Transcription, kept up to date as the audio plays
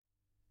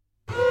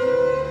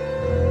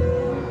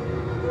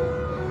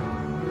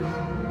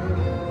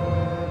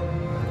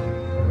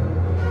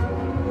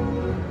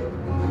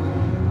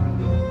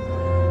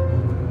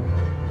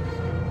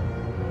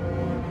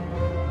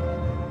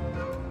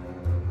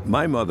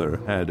My mother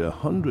had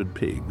 100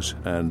 pigs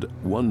and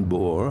 1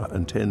 boar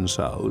and 10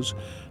 sows,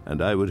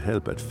 and I would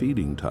help at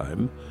feeding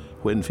time.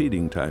 When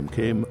feeding time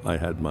came, I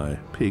had my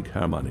pig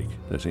harmonic,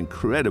 this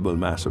incredible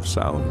massive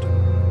sound.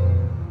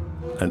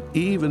 And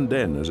even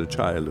then, as a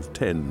child of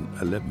 10,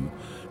 11,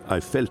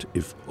 I felt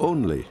if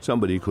only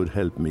somebody could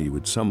help me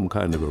with some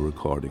kind of a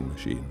recording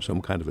machine,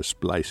 some kind of a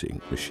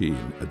splicing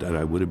machine, that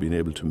I would have been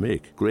able to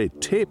make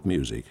great tape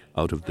music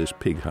out of this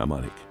pig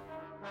harmonic.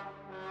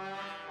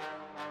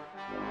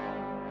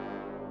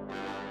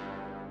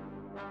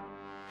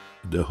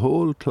 The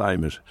whole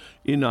climate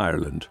in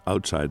Ireland,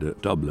 outside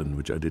of Dublin,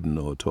 which I didn't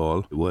know at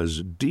all,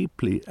 was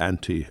deeply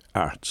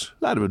anti-arts.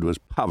 A lot of it was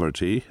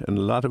poverty, and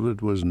a lot of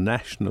it was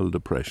national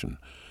depression.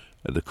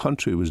 The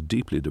country was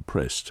deeply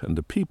depressed, and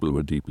the people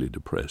were deeply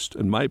depressed,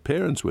 and my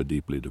parents were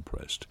deeply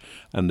depressed,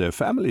 and their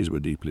families were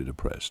deeply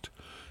depressed.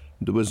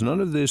 There was none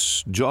of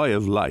this joy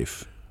of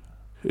life.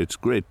 It's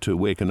great to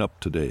waken up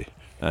today,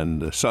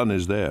 and the sun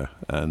is there,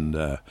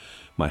 and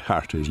my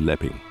heart is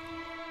leaping.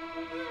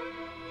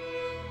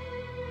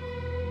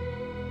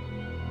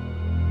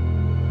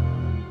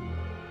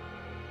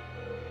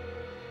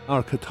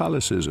 Our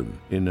Catholicism,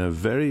 in a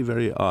very,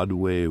 very odd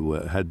way,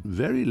 had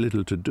very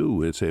little to do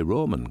with, say,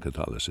 Roman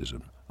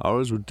Catholicism.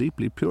 Ours was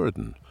deeply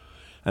Puritan,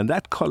 and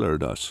that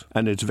coloured us.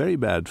 And it's very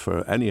bad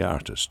for any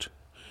artist.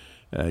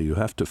 You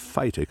have to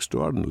fight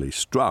extraordinarily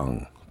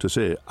strong to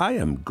say, I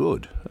am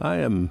good, I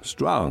am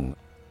strong.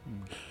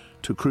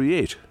 To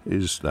create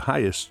is the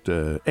highest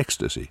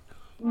ecstasy.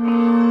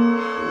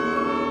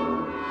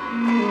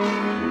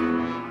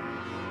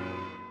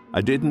 I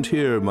didn't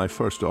hear my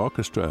first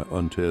orchestra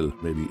until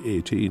maybe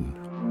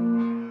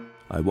 18.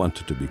 I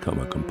wanted to become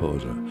a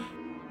composer.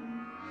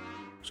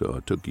 So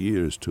it took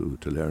years to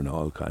learn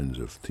all kinds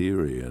of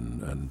theory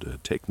and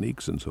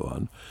techniques and so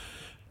on.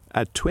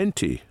 At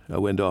 20, I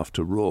went off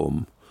to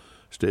Rome,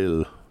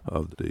 still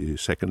of the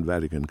Second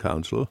Vatican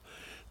Council.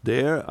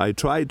 There I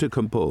tried to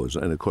compose,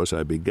 and of course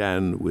I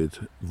began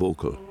with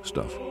vocal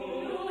stuff.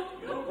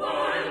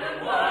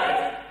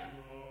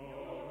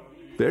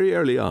 Very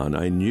early on,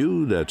 I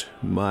knew that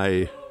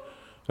my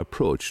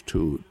approach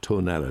to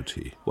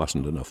tonality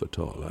wasn't enough at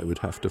all. I would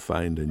have to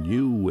find a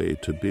new way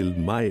to build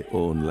my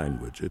own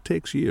language. It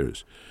takes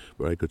years,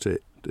 where I could say,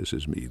 this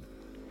is me.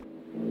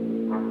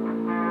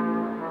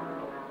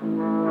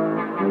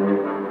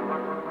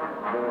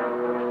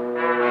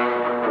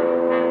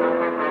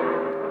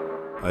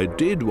 I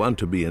did want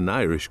to be an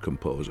Irish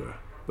composer.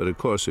 But of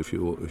course, if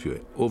you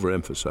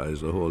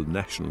overemphasize the whole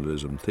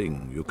nationalism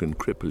thing, you can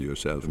cripple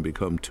yourself and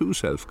become too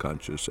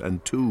self-conscious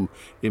and too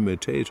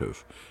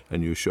imitative.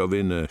 And you shove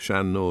in a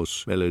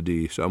Channos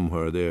melody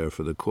somewhere there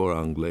for the cor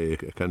anglais,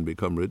 it can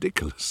become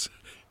ridiculous.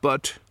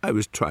 But I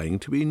was trying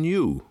to be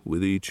new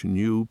with each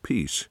new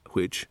piece,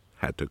 which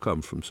had to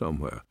come from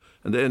somewhere.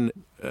 And then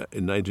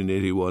in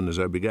 1981, as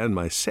I began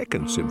my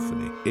second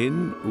symphony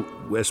in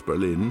West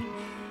Berlin,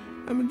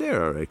 I mean,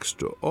 there are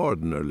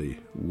extraordinarily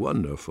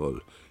wonderful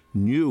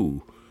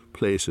new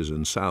places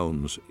and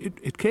sounds.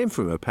 It came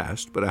from a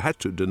past, but I had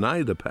to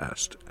deny the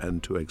past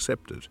and to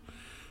accept it.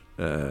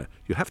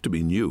 You have to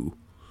be new,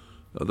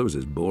 otherwise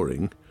it's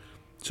boring.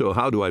 So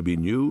how do I be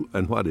new,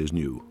 and what is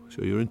new?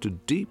 So you're into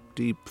deep,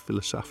 deep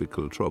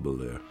philosophical trouble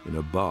there, in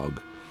a bog.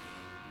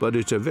 But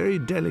it's a very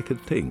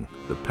delicate thing,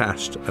 the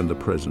past and the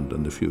present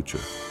and the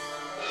future.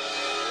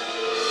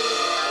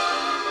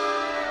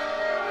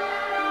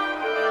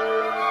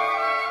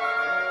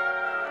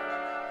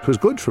 It was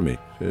good for me.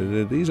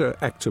 These are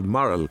acts of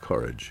moral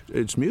courage.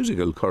 It's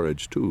musical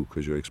courage too,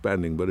 because you're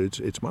expanding, but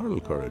it's moral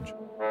courage.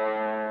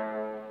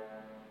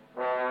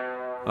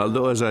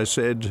 Although, as I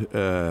said,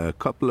 a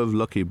couple of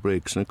lucky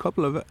breaks and a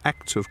couple of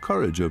acts of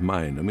courage of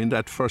mine. I mean,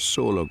 that first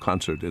solo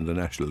concert in the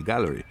National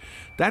Gallery,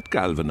 that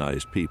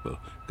galvanized people,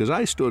 because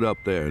I stood up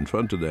there in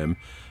front of them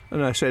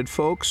and I said,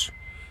 folks,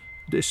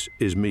 this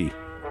is me,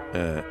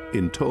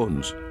 in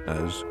tones,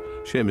 as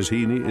Seamus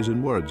Heaney is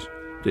in words.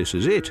 This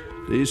is it.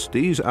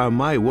 These are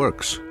my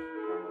works.